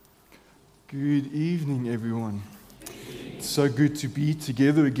Good evening, everyone. It's so good to be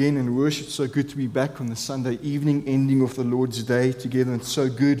together again in worship. So good to be back on the Sunday evening, ending of the Lord's Day together. It's so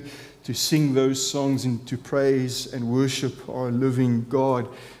good to sing those songs and to praise and worship our living God.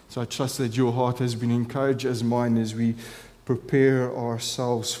 So I trust that your heart has been encouraged as mine as we prepare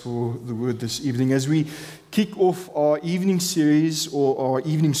ourselves for the word this evening. As we kick off our evening series, or our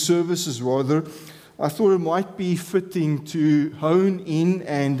evening services rather, I thought it might be fitting to hone in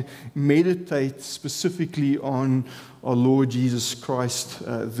and meditate specifically on our Lord Jesus Christ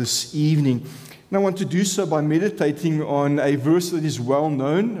this evening. And I want to do so by meditating on a verse that is well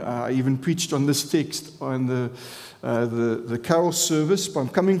known. I even preached on this text on the carol service, but I'm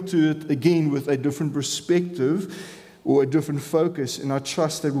coming to it again with a different perspective or a different focus, and I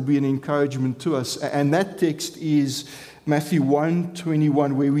trust that will be an encouragement to us. And that text is Matthew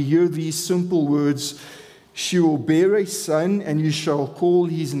 1:21, where we hear these simple words, "She will bear a son, and you shall call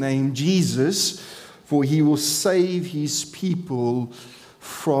his name Jesus, for he will save his people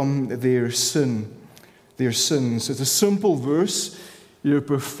from their sins." It's a simple verse, a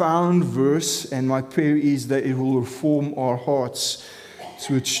profound verse, and my prayer is that it will reform our hearts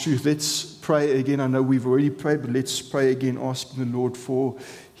to its truth. Let's pray again. I know we've already prayed, but let's pray again, asking the Lord for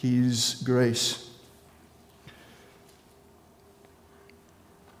his grace.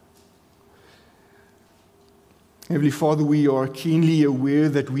 Heavenly Father, we are keenly aware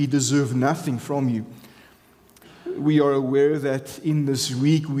that we deserve nothing from you. We are aware that in this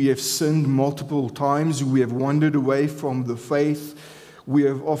week we have sinned multiple times. We have wandered away from the faith. We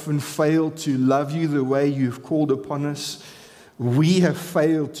have often failed to love you the way you have called upon us. We have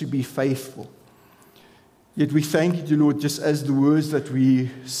failed to be faithful. Yet we thank you, dear Lord, just as the words that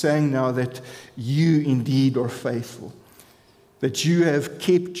we sang now, that you indeed are faithful, that you have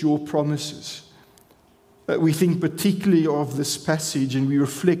kept your promises. We think particularly of this passage, and we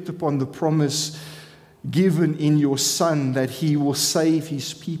reflect upon the promise given in your Son that he will save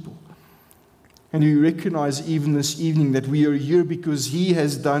his people. And we recognize even this evening that we are here because he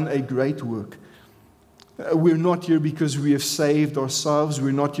has done a great work. We're not here because we have saved ourselves.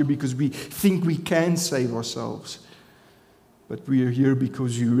 We're not here because we think we can save ourselves. But we are here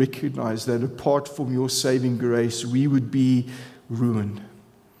because you recognize that apart from your saving grace, we would be ruined.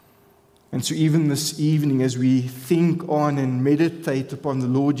 And so even this evening, as we think on and meditate upon the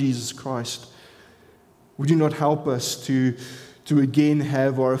Lord Jesus Christ, would you not help us to again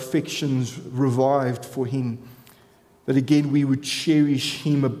have our affections revived for him, that again we would cherish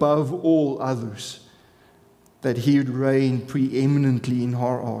him above all others, that he would reign preeminently in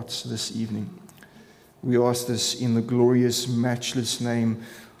our hearts this evening. We ask this in the glorious, matchless name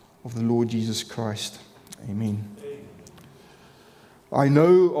of the Lord Jesus Christ. Amen. I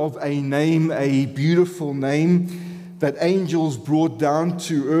know of a name, a beautiful name, that angels brought down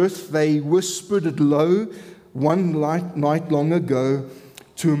to earth. They whispered it low one night long ago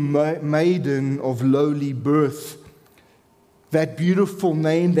to a maiden of lowly birth. That beautiful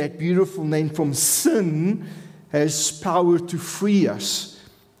name from sin has power to free us.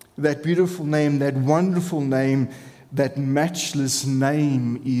 That beautiful name, that wonderful name, that matchless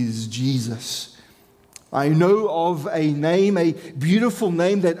name is Jesus. I know of a name, a beautiful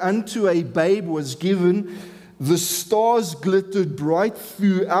name, that unto a babe was given. The stars glittered bright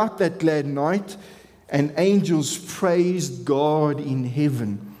throughout that glad night, and angels praised God in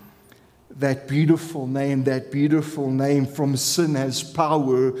heaven. That beautiful name from sin has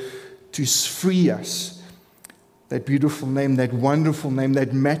power to free us. That beautiful name, that wonderful name,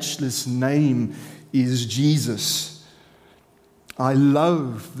 that matchless name is Jesus. I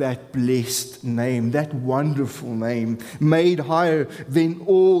love that blessed name, that wonderful name, made higher than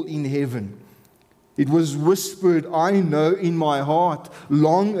all in heaven. It was whispered, I know, in my heart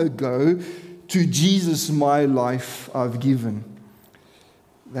long ago, to Jesus my life I've given.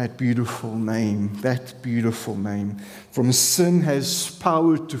 That beautiful name, from sin has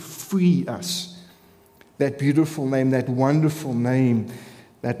power to free us. That beautiful name, that wonderful name,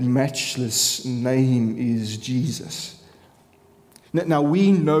 that matchless name is Jesus. Now,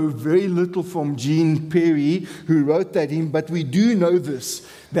 we know very little from Jean Perry, who wrote that hymn, but we do know this,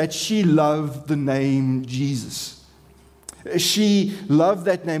 that she loved the name Jesus. She loved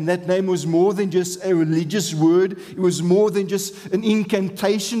that name. That name was more than just a religious word. It was more than just an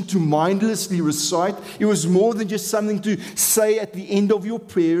incantation to mindlessly recite. It was more than just something to say at the end of your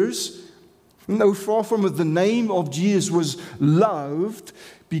prayers. No, far from it. The name of Jesus was loved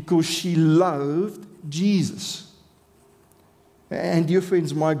because she loved Jesus. And dear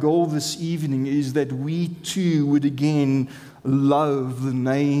friends, my goal this evening is that we too would again love the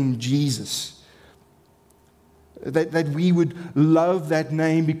name Jesus. That we would love that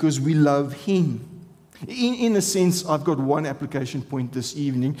name because we love Him. In a sense, I've got one application point this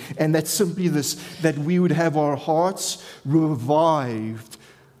evening, and that's simply this, that we would have our hearts revived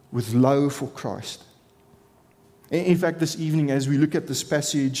with love for Christ. In fact, this evening, as we look at this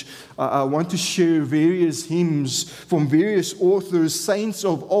passage, I want to share various hymns from various authors, saints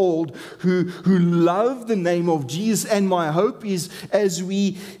of old, who love the name of Jesus. And my hope is, as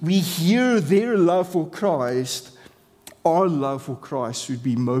we hear their love for Christ, our love for Christ would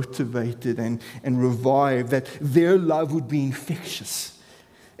be motivated and revived, that their love would be infectious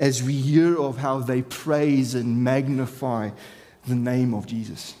as we hear of how they praise and magnify the name of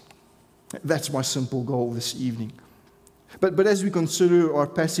Jesus. That's my simple goal this evening. But as we consider our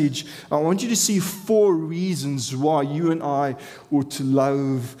passage, I want you to see 4 reasons why you and I ought to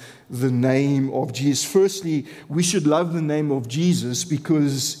love the name of Jesus. Firstly, we should love the name of Jesus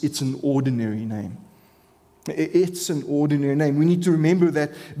because it's an ordinary name. It's an ordinary name. We need to remember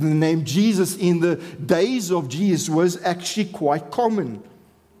that the name Jesus in the days of Jesus was actually quite common.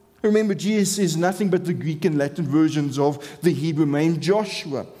 Remember, Jesus is nothing but the Greek and Latin versions of the Hebrew name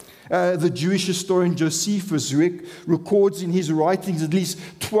Joshua. The Jewish historian Josephus records in his writings at least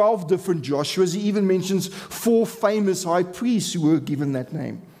 12 different Joshuas. He even mentions 4 famous high priests who were given that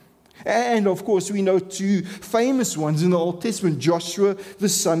name. And of course, we know 2 famous ones in the Old Testament. Joshua, the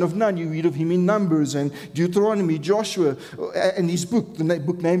son of Nun. You read of him in Numbers and Deuteronomy. Joshua, and his book, the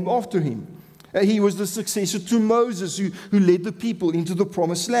book named after him. He was the successor to Moses who led the people into the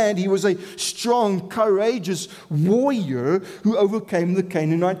promised land. He was a strong, courageous warrior who overcame the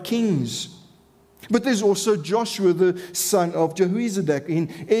Canaanite kings. But there's also Joshua, the son of Jehozadak,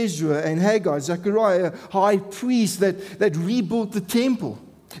 in Ezra and Haggai, Zechariah, high priest that rebuilt the temple,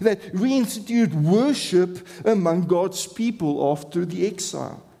 that reinstituted worship among God's people after the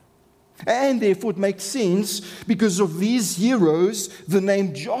exile. And therefore it makes sense, because of these heroes, the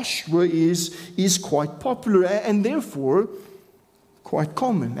name Joshua is quite popular and therefore quite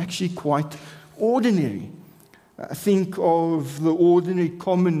common, actually quite ordinary. Think of the ordinary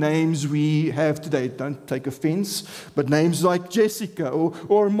common names we have today. Don't take offense, but names like Jessica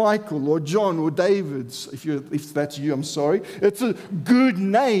or Michael or John or David. If that's you, I'm sorry. It's a good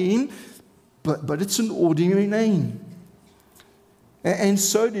name, but it's an ordinary name. And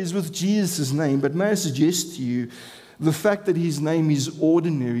so it is with Jesus' name. But may I suggest to you, the fact that his name is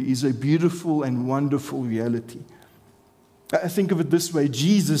ordinary is a beautiful and wonderful reality. I think of it this way: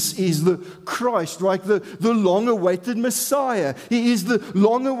 Jesus is the Christ, right? The long-awaited Messiah. He is the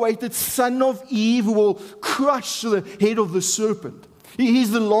long-awaited son of Eve who will crush the head of the serpent. He is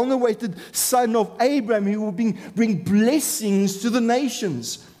the long-awaited son of Abraham who will bring blessings to the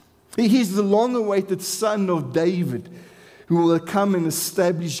nations. He is the long-awaited son of David who will come and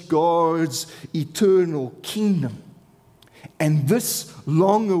establish God's eternal kingdom. And this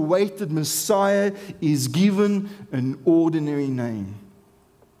long-awaited Messiah is given an ordinary name.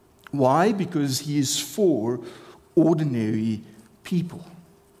 Why? Because he is for ordinary people.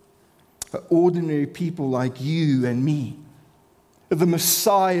 Ordinary people like you and me. The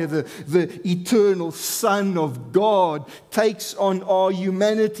Messiah, the eternal Son of God, takes on our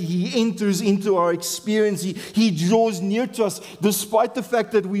humanity. He enters into our experience. He draws near to us despite the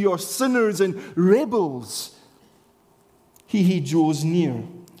fact that we are sinners and rebels. He draws near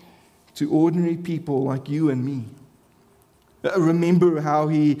to ordinary people like you and me. Remember how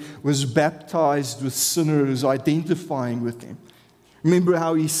he was baptized with sinners, identifying with them. Remember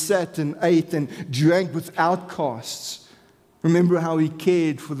how he sat and ate and drank with outcasts. Remember how he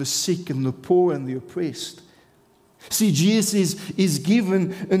cared for the sick and the poor and the oppressed. See, Jesus is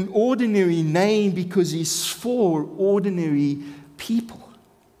given an ordinary name because he's for ordinary people.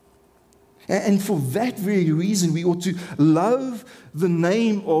 And for that very reason, we ought to love the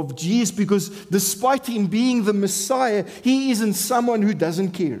name of Jesus, because despite him being the Messiah, he isn't someone who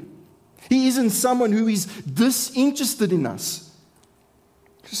doesn't care. He isn't someone who is disinterested in us.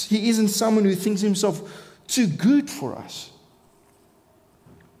 He isn't someone who thinks himself too good for us.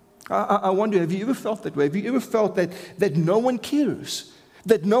 I wonder, have you ever felt that way? Have you ever felt that no one cares?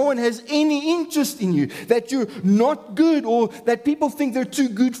 That no one has any interest in you? That you're not good, or that people think they're too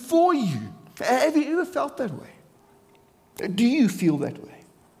good for you? Have you ever felt that way? Do you feel that way?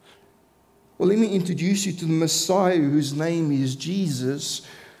 Well, let me introduce you to the Messiah whose name is Jesus,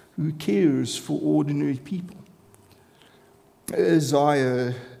 who cares for ordinary people. In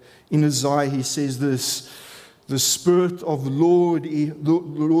Isaiah, he says this: the Spirit of the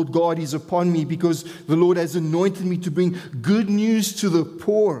Lord God is upon me, because the Lord has anointed me to bring good news to the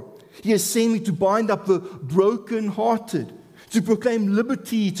poor. He has sent me to bind up the brokenhearted, to proclaim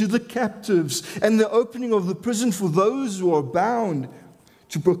liberty to the captives and the opening of the prison for those who are bound,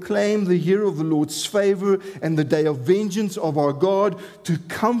 to proclaim the year of the Lord's favor and the day of vengeance of our God, to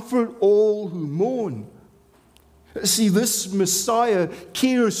comfort all who mourn. See, this Messiah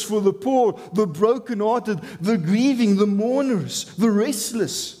cares for the poor, the brokenhearted, the grieving, the mourners, the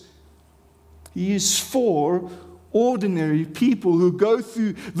restless. He is for ordinary people who go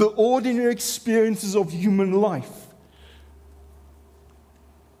through the ordinary experiences of human life.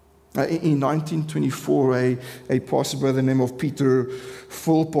 In 1924, a pastor by the name of Peter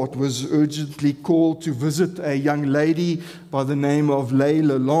Philpott was urgently called to visit a young lady by the name of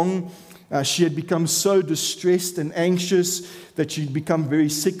Layla Long. She had become so distressed and anxious that she'd become very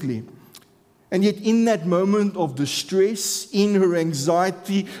sickly. And yet in that moment of distress, in her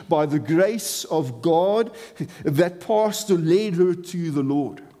anxiety, by the grace of God, that pastor led her to the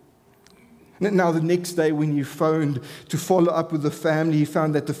Lord. Now, the next day when he phoned to follow up with the family, he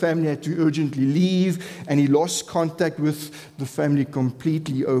found that the family had to urgently leave, and he lost contact with the family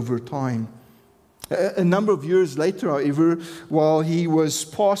completely over time. A number of years later, however, while he was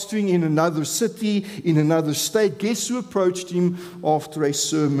pastoring in another city, in another state, guess who approached him after a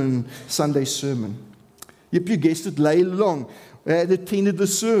Sunday sermon? Yep, you guessed it, Layla Long had attended the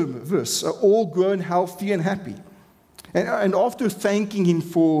service, all grown healthy and happy. And after thanking him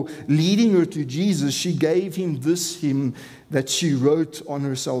for leading her to Jesus, she gave him this hymn that she wrote on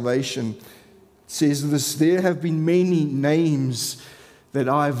her salvation. It says this: "There have been many names that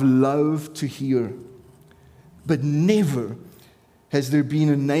I've loved to hear, but never has there been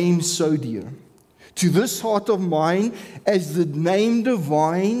a name so dear to this heart of mine as the name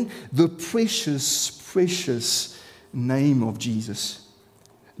divine, the precious, precious name of Jesus."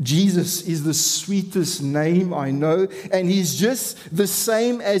 Jesus is the sweetest name I know, and He's just the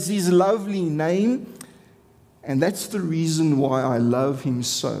same as His lovely name, and that's the reason why I love Him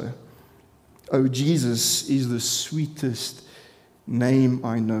so. Oh, Jesus is the sweetest name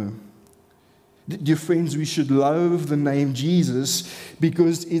I know. Dear friends, we should love the name Jesus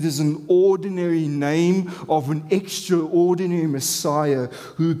because it is an ordinary name of an extraordinary Messiah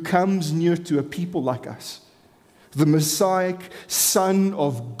who comes near to a people like us. The Messiah, Son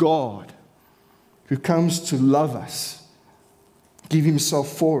of God, who comes to love us, give Himself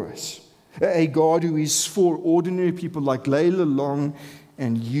for us. A God who is for ordinary people like Layla Long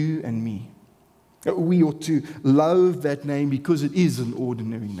and you and me. We ought to love that name because it is an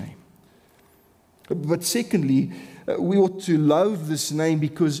ordinary name. But secondly, we ought to love this name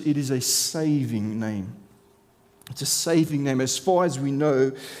because it is a saving name. It's a saving name. As far as we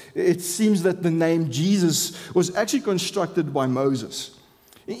know, it seems that the name Jesus was actually constructed by Moses.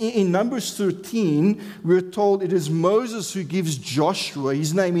 In Numbers 13, we're told it is Moses who gives Joshua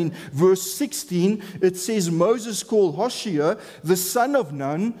his name. In verse 16, it says Moses called Hoshea, the son of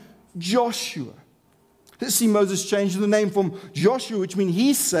Nun, Joshua. See, Moses changed the name from Joshua, which means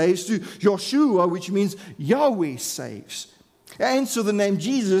he saves, to Joshua, which means Yahweh saves. And so the name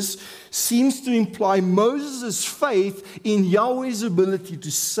Jesus seems to imply Moses' faith in Yahweh's ability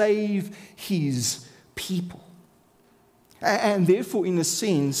to save His people. And therefore, in a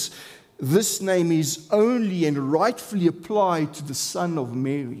sense, this name is only and rightfully applied to the son of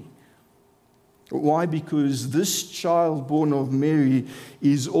Mary. Why? Because this child born of Mary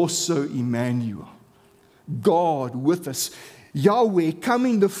is also Emmanuel, God with us. Yahweh come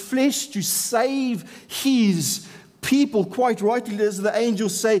in the flesh to save His people. Quite rightly, as the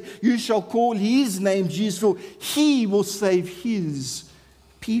angels say, you shall call His name Jesus, for He will save His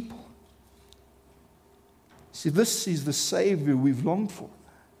people. See, this is the Savior we've longed for.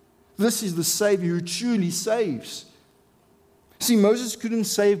 This is the Savior who truly saves. See, Moses couldn't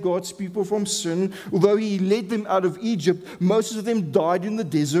save God's people from sin. Although he led them out of Egypt, most of them died in the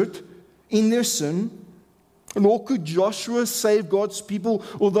desert in their sin. Nor could Joshua save God's people.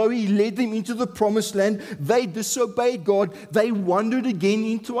 Although he led them into the promised land, they disobeyed God. They wandered again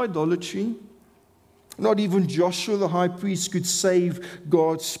into idolatry. Not even Joshua the high priest could save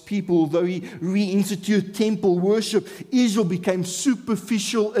God's people. Although he reinstituted temple worship, Israel became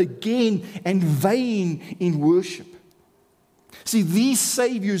superficial again and vain in worship. See, these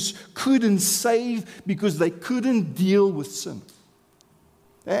saviors couldn't save because they couldn't deal with sin.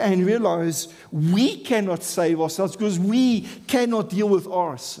 And realize we cannot save ourselves because we cannot deal with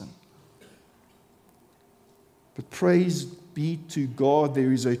our sin. But praise be to God,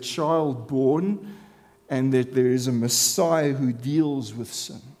 there is a child born and that there is a Messiah who deals with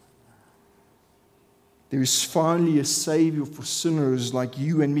sin. There is finally a Savior for sinners like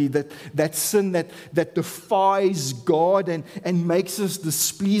you and me. That sin that defies God and makes us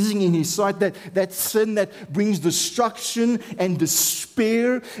displeasing in His sight. That sin that brings destruction and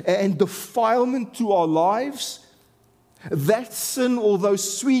despair and defilement to our lives. That sin, although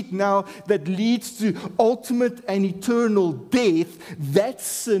sweet now, that leads to ultimate and eternal death. That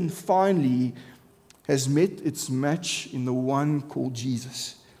sin finally has met its match in the one called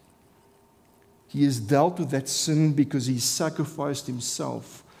Jesus. He has dealt with that sin because He sacrificed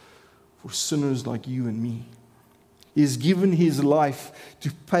Himself for sinners like you and me. He has given His life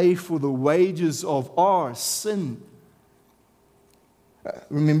to pay for the wages of our sin.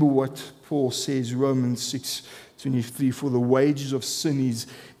 Remember what Paul says, Romans 6:23, for the wages of sin is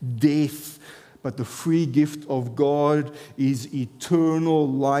death, but the free gift of God is eternal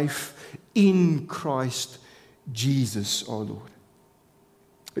life in Christ Jesus our Lord.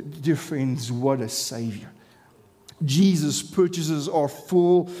 Dear friends, what a Savior. Jesus purchases our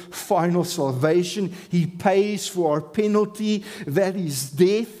full, final salvation. He pays for our penalty, that is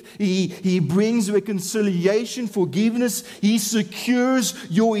death. He brings reconciliation, forgiveness. He secures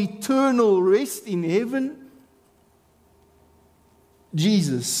your eternal rest in heaven.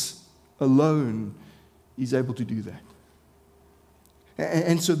 Jesus alone is able to do that.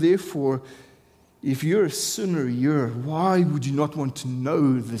 And so therefore, if you're a sinner here, why would you not want to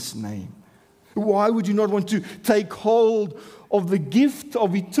know this name? Why would you not want to take hold of the gift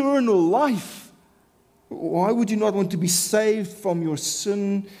of eternal life? Why would you not want to be saved from your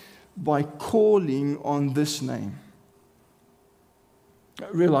sin by calling on this name?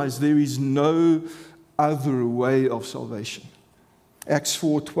 Realize there is no other way of salvation. Acts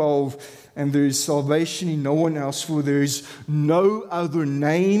 4:12, and there is salvation in no one else, for there is no other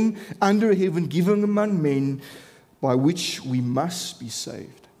name under heaven given among men by which we must be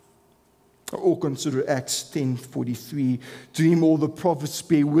saved. Or consider Acts 10:43. To Him all the prophets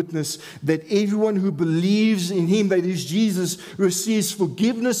bear witness that everyone who believes in Him, that is Jesus, receives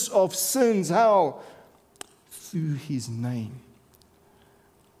forgiveness of sins. How? Through His name.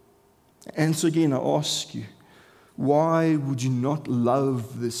 And so again, I ask you, why would you not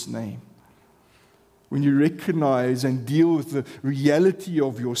love this name? When you recognize and deal with the reality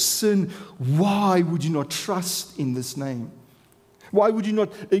of your sin, why would you not trust in this name? Why would you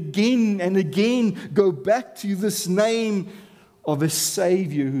not again and again go back to this name of a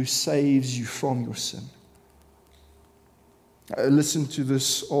Savior who saves you from your sin? Listen to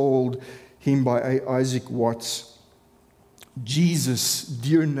this old hymn by Isaac Watts. Jesus,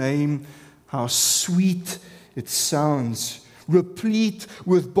 dear name, how sweet it sounds, replete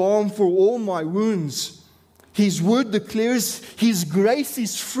with balm for all my wounds. His word declares His grace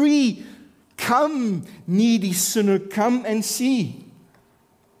is free. Come, needy sinner, come and see.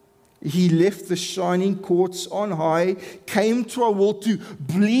 He left the shining courts on high, came to our world to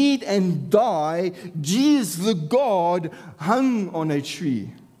bleed and die. Jesus, the God, hung on a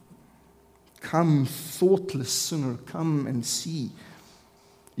tree. Come, thoughtless sinner, come and see.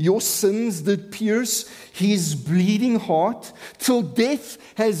 Your sins did pierce His bleeding heart, till death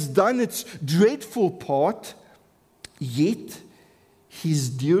has done its dreadful part. Yet His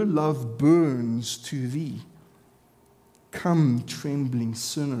dear love burns to thee. Come, trembling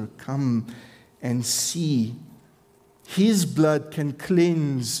sinner, come and see. His blood can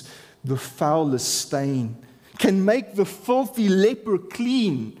cleanse the foulest stain, can make the filthy leper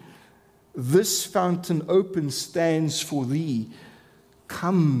clean. This fountain open stands for thee.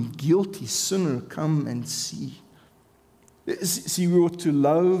 Come, guilty sinner, come and see. See, we ought to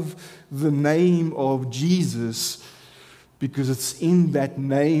love the name of Jesus because it's in that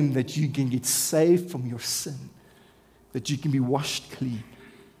name that you can get saved from your sin, that you can be washed clean.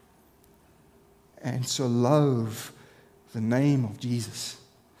 And so love the name of Jesus.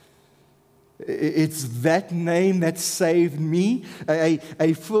 It's that name that saved me,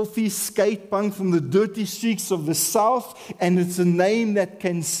 a filthy skate punk from the dirty streets of the South, and it's a name that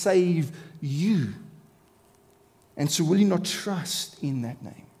can save you. And so will you not trust in that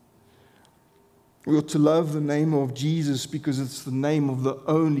name? We ought to love the name of Jesus because it's the name of the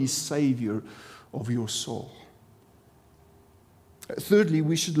only Savior of your soul. Thirdly,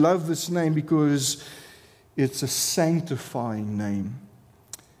 we should love this name because it's a sanctifying name.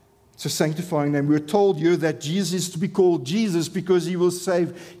 It's a sanctifying name. We're told here that Jesus is to be called Jesus because He will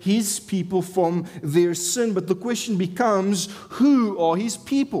save His people from their sin. But the question becomes, who are His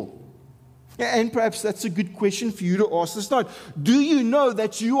people? And perhaps that's a good question for you to ask this night. Do you know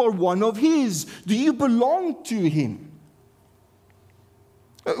that you are one of His? Do you belong to Him?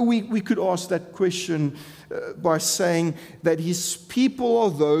 We could ask that question by saying that his people are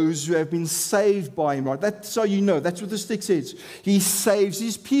those who have been saved by him, right? That's so you know. That's what this text says. He saves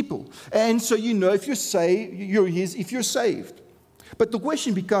his people. And so you know if you're saved. But the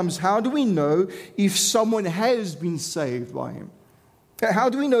question becomes, how do we know if someone has been saved by him? How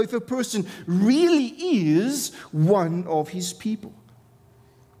do we know if a person really is one of his people?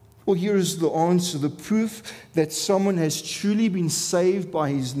 Well, here is the answer. The proof that someone has truly been saved by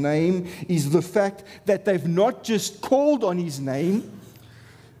his name is the fact that they've not just called on his name,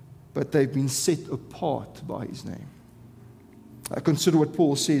 but they've been set apart by his name. Consider what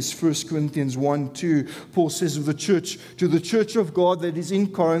Paul says, 1 Corinthians 1:2. Paul says of the church, to the church of God that is in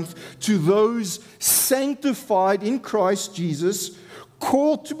Corinth, to those sanctified in Christ Jesus,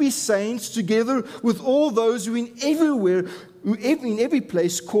 called to be saints, together with all those who in every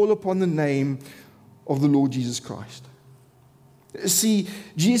place call upon the name of the Lord Jesus Christ. See,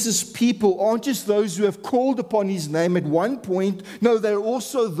 Jesus' people aren't just those who have called upon his name at one point. No, they're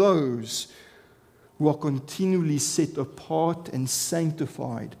also those who are continually set apart and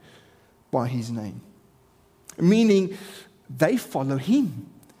sanctified by his name. Meaning, they follow him.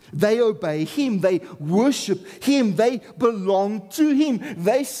 They obey him. They worship him. They belong to him.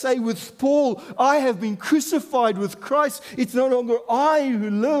 They say with Paul, I have been crucified with Christ. It's no longer I who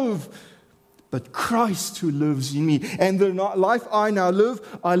live, but Christ who lives in me. And the life I now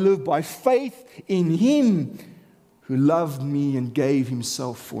live, I live by faith in him who loved me and gave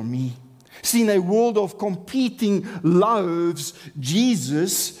himself for me. See, in a world of competing loves,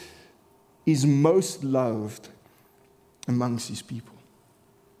 Jesus is most loved amongst his people.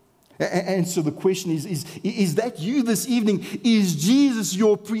 And so the question is that you this evening? Is Jesus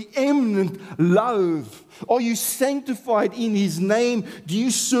your preeminent love? Are you sanctified in his name? Do you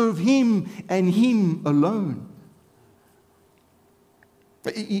serve him and him alone?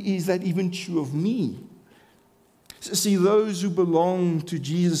 Is that even true of me? See, those who belong to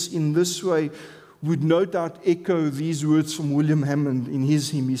Jesus in this way would no doubt echo these words from William Hammond in his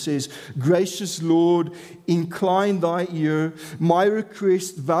hymn. He says, gracious Lord, incline thy ear, my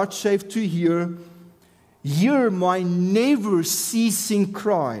request vouchsafe to hear. Hear my never ceasing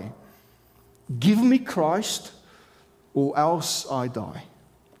cry. Give me Christ, or else I die.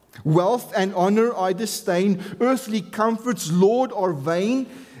 Wealth and honor I disdain. Earthly comforts, Lord, are vain.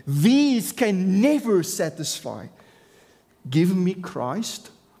 These can never satisfy. Give me Christ,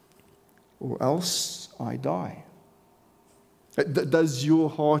 or else I die. Does your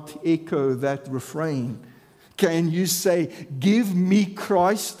heart echo that refrain? Can you say, give me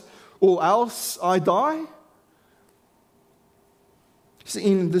Christ, or else I die? So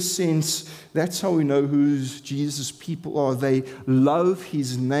in this sense, that's how we know who Jesus' people are. They love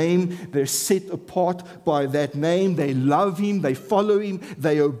his name. They're set apart by that name. They love him. They follow him.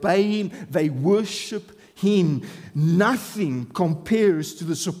 They obey him. They worship him. Nothing compares to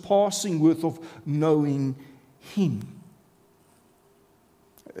the surpassing worth of knowing him.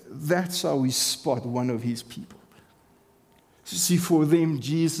 That's how we spot one of his people. See, for them,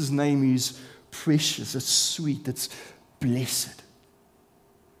 Jesus' name is precious, it's sweet, it's blessed.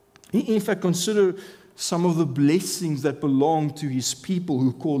 In fact, consider some of the blessings that belong to his people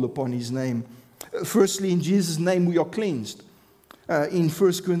who call upon his name. Firstly, in Jesus' name we are cleansed. In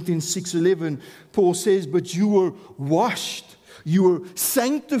 1 Corinthians 6:11, Paul says, but you were washed, you were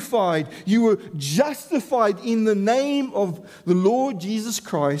sanctified, you were justified in the name of the Lord Jesus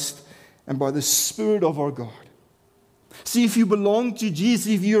Christ and by the Spirit of our God. See, if you belong to Jesus,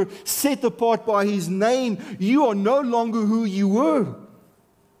 if you're set apart by his name, you are no longer who you were,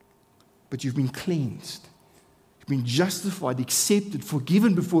 but you've been cleansed. You've been justified, accepted,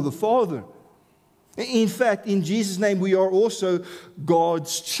 forgiven before the Father. In fact, in Jesus' name, we are also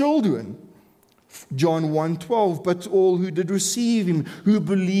God's children. John 1:12, but all who did receive him, who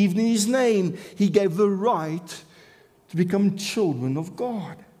believed in his name, he gave the right to become children of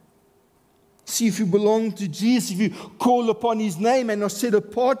God. See, if you belong to Jesus, if you call upon his name and are set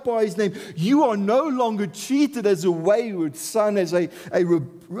apart by his name, you are no longer treated as a wayward son, as a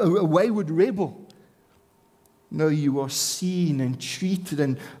wayward rebel. No, you are seen and treated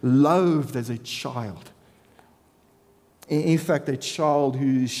and loved as a child. In fact, a child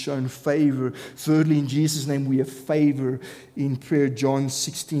who is shown favor. Thirdly, in Jesus' name, we have favor in prayer. John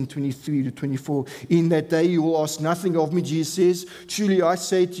 16:23-24. In that day you will ask nothing of me, Jesus says. Truly I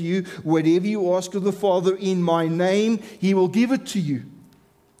say to you, whatever you ask of the Father in my name, he will give it to you.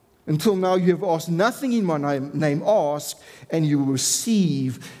 Until now you have asked nothing in my name. Ask, and you will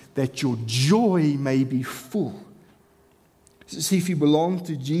receive, that your joy may be full. See, if you belong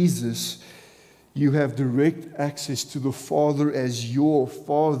to Jesus, You have direct access to the Father as your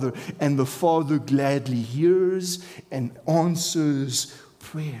Father, and the Father gladly hears and answers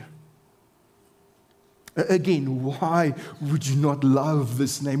prayer. Again, why would you not love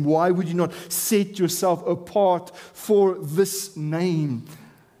this name? Why would you not set yourself apart for this name,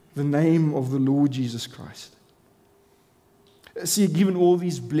 the name of the Lord Jesus Christ? See, given all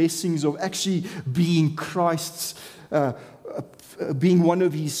these blessings of actually being Christ's, being one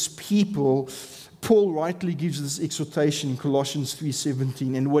of His people, Paul rightly gives this exhortation in Colossians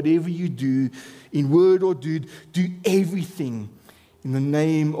 3:17, and whatever you do, in word or deed, do everything in the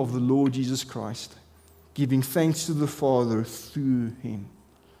name of the Lord Jesus Christ, giving thanks to the Father through Him.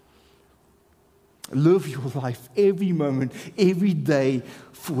 Live your life every moment, every day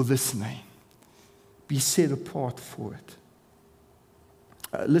for this name. Be set apart for it.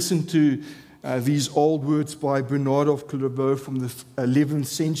 Listen to these old words by Bernard of Clairvaux from the 11th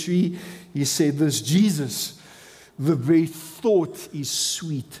century. He said this: Jesus, the very thought is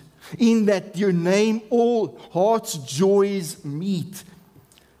sweet. In that your name all heart's joys meet.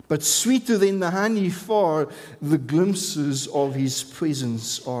 But sweeter than the honey far, the glimpses of His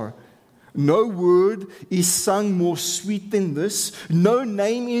presence are. No word is sung more sweet than this. No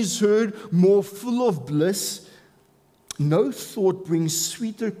name is heard more full of bliss. No thought brings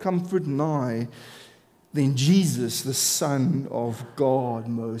sweeter comfort nigh than Jesus, the Son of God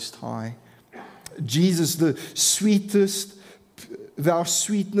Most High. Jesus, the sweetest, thou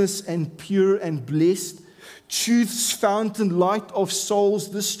sweetness and pure and blessed, truth's fountain, light of souls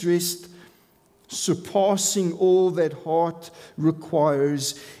distressed, surpassing all that heart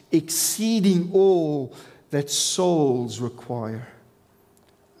requires, exceeding all that souls require.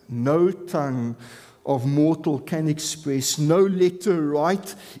 No tongue of mortal can express, no letter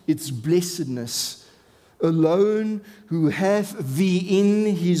write its blessedness. Alone who hath thee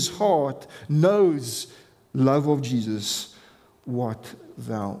in his heart knows, love of Jesus, what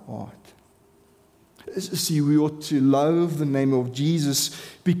thou art. See, we ought to love the name of Jesus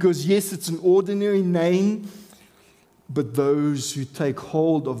because, yes, it's an ordinary name, but those who take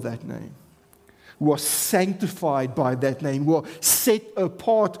hold of that name, who are sanctified by that name, who are set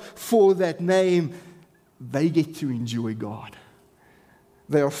apart for that name, they get to enjoy God.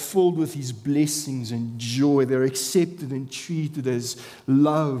 They are filled with His blessings and joy. They're accepted and treated as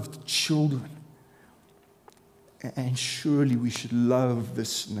loved children. And surely we should love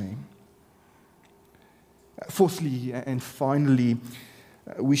this name. Fourthly and finally,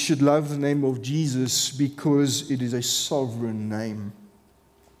 we should love the name of Jesus because it is a sovereign name.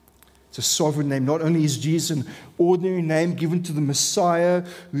 It's a sovereign name. Not only is Jesus an ordinary name given to the Messiah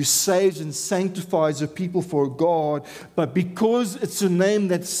who saves and sanctifies a people for God, but because it's a name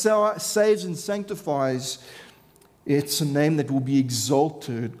that saves and sanctifies, it's a name that will be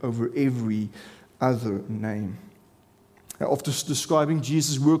exalted over every other name. After describing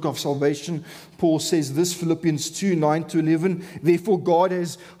Jesus' work of salvation, Paul says this, Philippians 2, 9-11, therefore God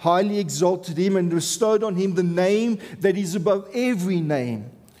has highly exalted Him and bestowed on Him the name that is above every name,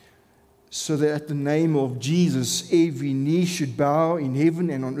 so that at the name of Jesus every knee should bow in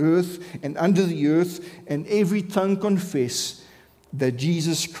heaven and on earth and under the earth, and every tongue confess that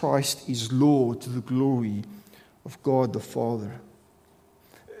Jesus Christ is Lord, to the glory of God the Father.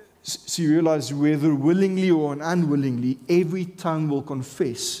 So you realize, whether willingly or unwillingly, every tongue will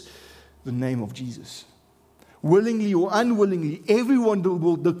confess the name of Jesus. Willingly or unwillingly, everyone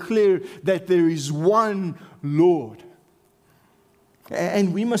will declare that there is one Lord.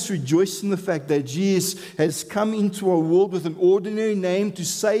 And we must rejoice in the fact that Jesus has come into our world with an ordinary name to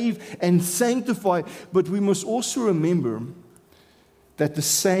save and sanctify. But we must also remember that the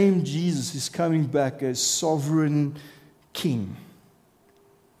same Jesus is coming back as sovereign King.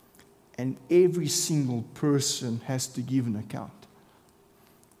 And every single person has to give an account.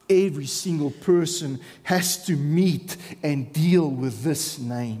 Every single person has to meet and deal with this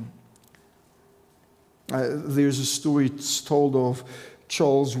name. There's a story told of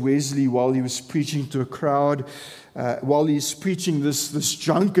Charles Wesley while he was preaching to a crowd. While he's preaching, this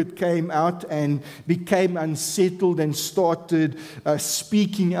drunkard came out and became unsettled and started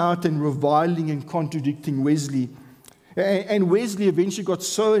speaking out and reviling and contradicting Wesley. And Wesley eventually got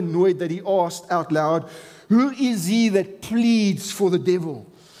so annoyed that he asked out loud, "Who is he that pleads for the devil?"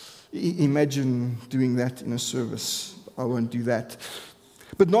 Imagine doing that in a service. I won't do that.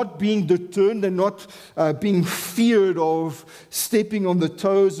 But not being deterred and not being feared of stepping on the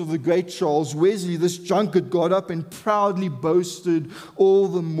toes of the great Charles Wesley, this drunkard got up and proudly boasted all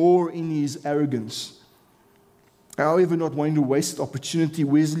the more in his arrogance. However, not wanting to waste the opportunity,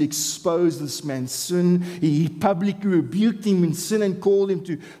 Wesley exposed this man's sin. He publicly rebuked him in sin and called him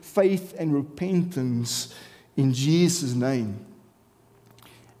to faith and repentance in Jesus' name.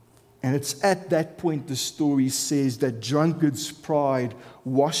 And it's at that point, the story says, that drunkard's pride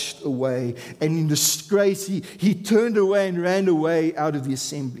washed away. And in disgrace, he turned away and ran away out of the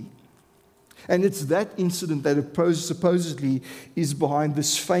assembly. And it's that incident that supposedly is behind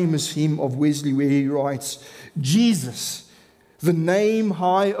this famous hymn of Wesley where he writes, Jesus, the name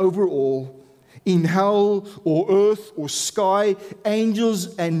high over all, in hell or earth or sky,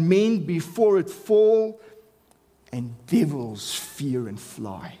 angels and men before it fall, and devils fear and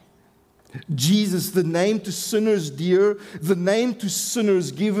fly. Jesus, the name to sinners dear, the name to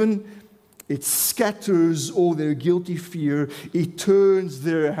sinners given, it scatters all their guilty fear. It turns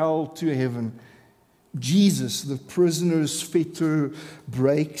their hell to heaven. Jesus, the prisoner's fetter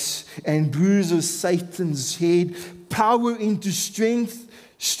breaks and bruises Satan's head. Power into strength,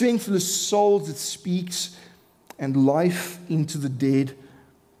 strengthless souls it speaks, and life into the dead.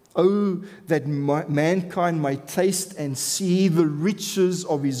 Oh, that mankind might taste and see the riches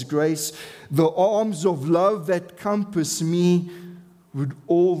of His grace, the arms of love that compass me, would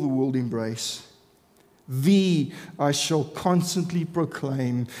all the world embrace. Thee I shall constantly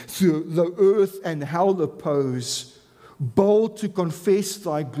proclaim, through the earth and hell oppose, bold to confess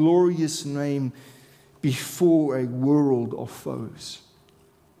Thy glorious name before a world of foes.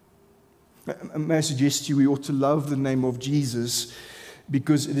 May I suggest to you we ought to love the name of Jesus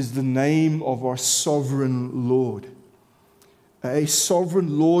because it is the name of our sovereign Lord. A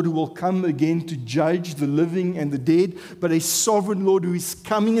sovereign Lord who will come again to judge the living and the dead, but a sovereign Lord who is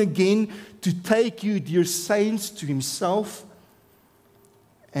coming again to take you, dear saints, to Himself.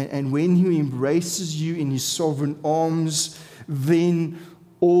 And when He embraces you in His sovereign arms, then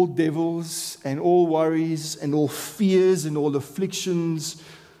all devils and all worries and all fears and all afflictions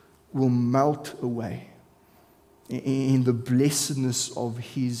will melt away in the blessedness of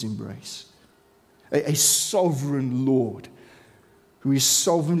His embrace. A sovereign Lord who is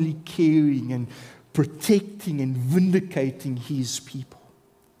sovereignly caring and protecting and vindicating His people.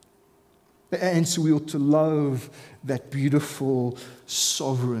 And so we ought to love that beautiful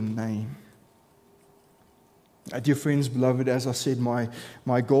sovereign name. Dear friends, beloved, as I said,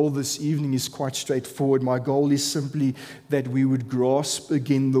 my goal this evening is quite straightforward. My goal is simply that we would grasp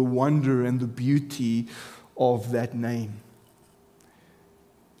again the wonder and the beauty of that name.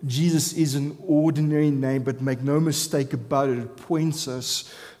 Jesus is an ordinary name, but make no mistake about it, it points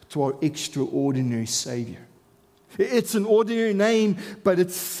us to our extraordinary Savior. It's an ordinary name, but it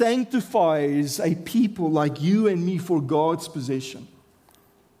sanctifies a people like you and me for God's possession.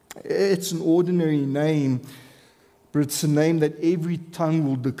 It's an ordinary name, but it's a name that every tongue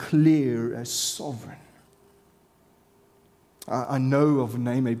will declare as sovereign. I know of a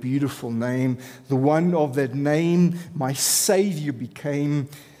name, a beautiful name, the one of that name my Savior became.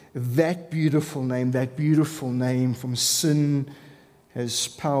 That beautiful name from sin has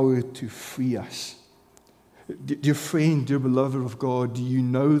power to free us. Dear friend, dear beloved of God, do you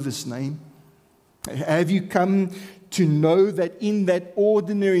know this name? Have you come to know that in that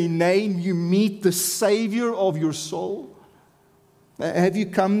ordinary name you meet the Savior of your soul? Have you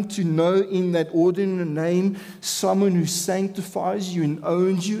come to know in that ordinary name someone who sanctifies you and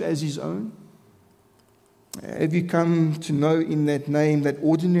owns you as His own? Have you come to know in that name, that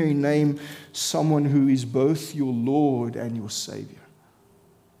ordinary name, someone who is both your Lord and your Savior?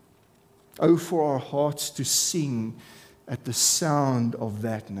 Oh, for our hearts to sing at the sound of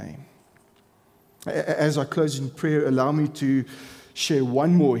that name. As I close in prayer, allow me to share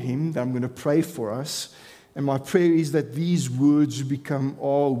one more hymn that I'm going to pray for us. And my prayer is that these words become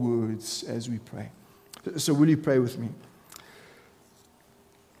our words as we pray. So will you pray with me?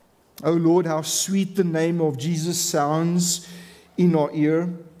 Oh Lord, how sweet the name of Jesus sounds in our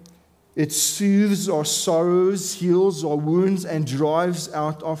ear. It soothes our sorrows, heals our wounds, and drives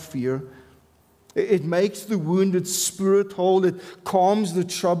out our fear. It makes the wounded spirit whole. It calms the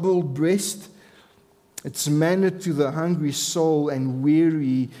troubled breast. It's manna to the hungry soul and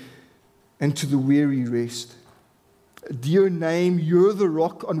to the weary rest. Dear name, you're the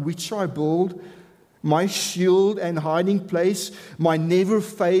rock on which I build, my shield and hiding place, my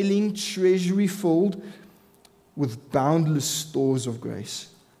never-failing treasury filled with boundless stores of grace.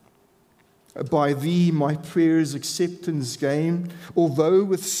 By thee my prayers acceptance gain, although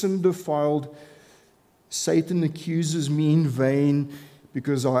with sin defiled, Satan accuses me in vain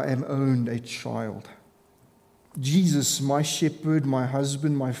because I am owned a child. Jesus, my shepherd, my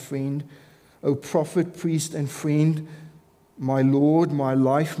husband, my friend, O prophet, priest, and friend, My Lord, my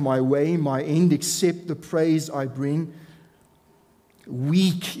life, my way, my end, accept the praise I bring.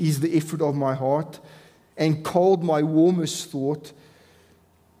 Weak is the effort of my heart, and cold my warmest thought.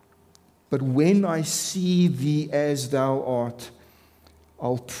 But when I see thee as thou art,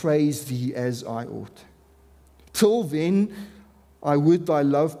 I'll praise thee as I ought. Till then, I would thy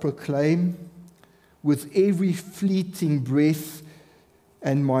love proclaim with every fleeting breath,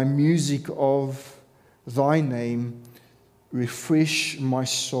 and my music of thy name refresh my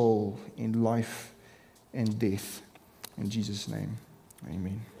soul in life and death. In Jesus' name,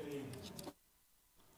 amen.